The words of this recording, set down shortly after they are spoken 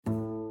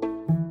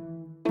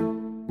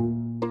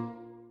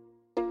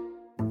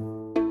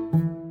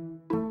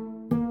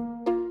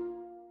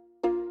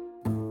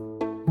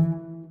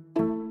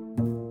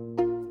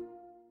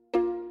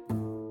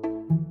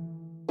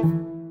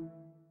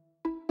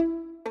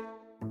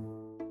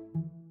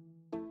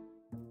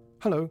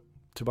Hello,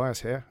 Tobias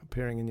here,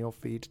 appearing in your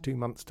feed 2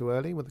 months too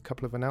early with a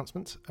couple of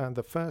announcements. And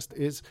the first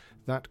is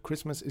that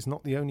Christmas is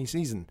not the only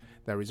season.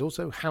 There is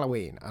also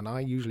Halloween, and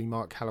I usually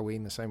mark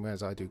Halloween the same way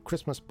as I do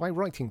Christmas by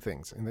writing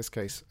things. In this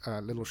case,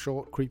 little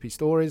short, creepy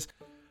stories.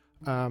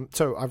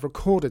 So I've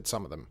recorded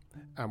some of them,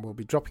 and we'll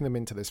be dropping them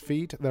into this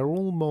feed. They're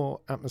all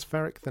more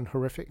atmospheric than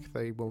horrific.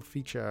 They will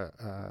feature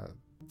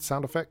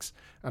sound effects,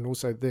 and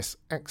also this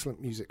excellent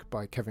music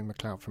by Kevin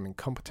MacLeod from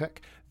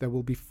Incompetech. There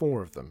will be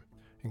 4 of them,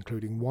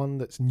 including one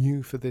that's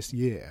new for this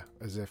year,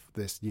 as if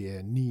this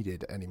year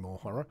needed any more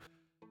horror.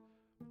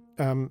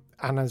 And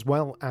as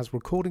well as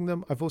recording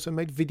them, I've also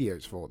made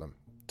videos for them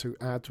to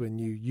add to a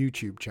new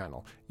YouTube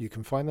channel. You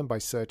can find them by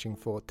searching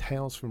for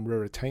Tales from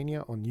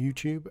Ruritania on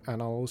YouTube,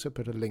 and I'll also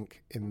put a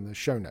link in the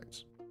show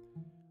notes.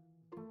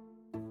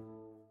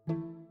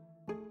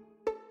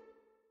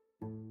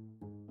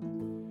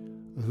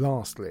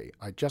 Lastly,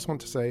 I just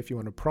want to say if you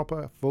want a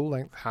proper,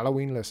 full-length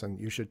Halloween listen,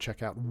 you should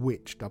check out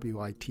Witch,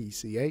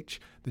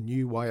 W-I-T-C-H, the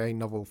new YA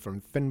novel from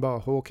Finbar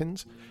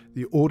Hawkins.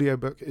 The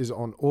audiobook is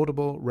on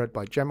Audible, read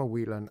by Gemma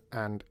Whelan,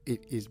 and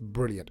it is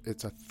brilliant.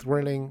 It's a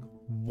thrilling,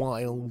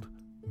 wild,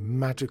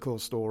 magical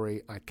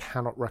story. I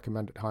cannot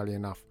recommend it highly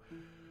enough.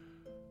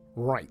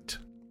 Right,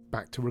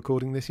 back to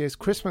recording this year's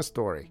Christmas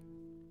story.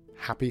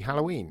 Happy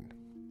Halloween.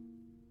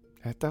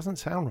 It doesn't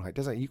sound right,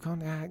 does it? You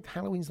can't.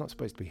 Halloween's not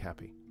supposed to be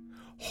happy.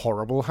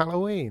 Horrible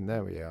Halloween.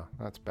 There we are.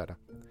 That's better.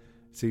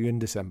 See you in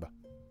December.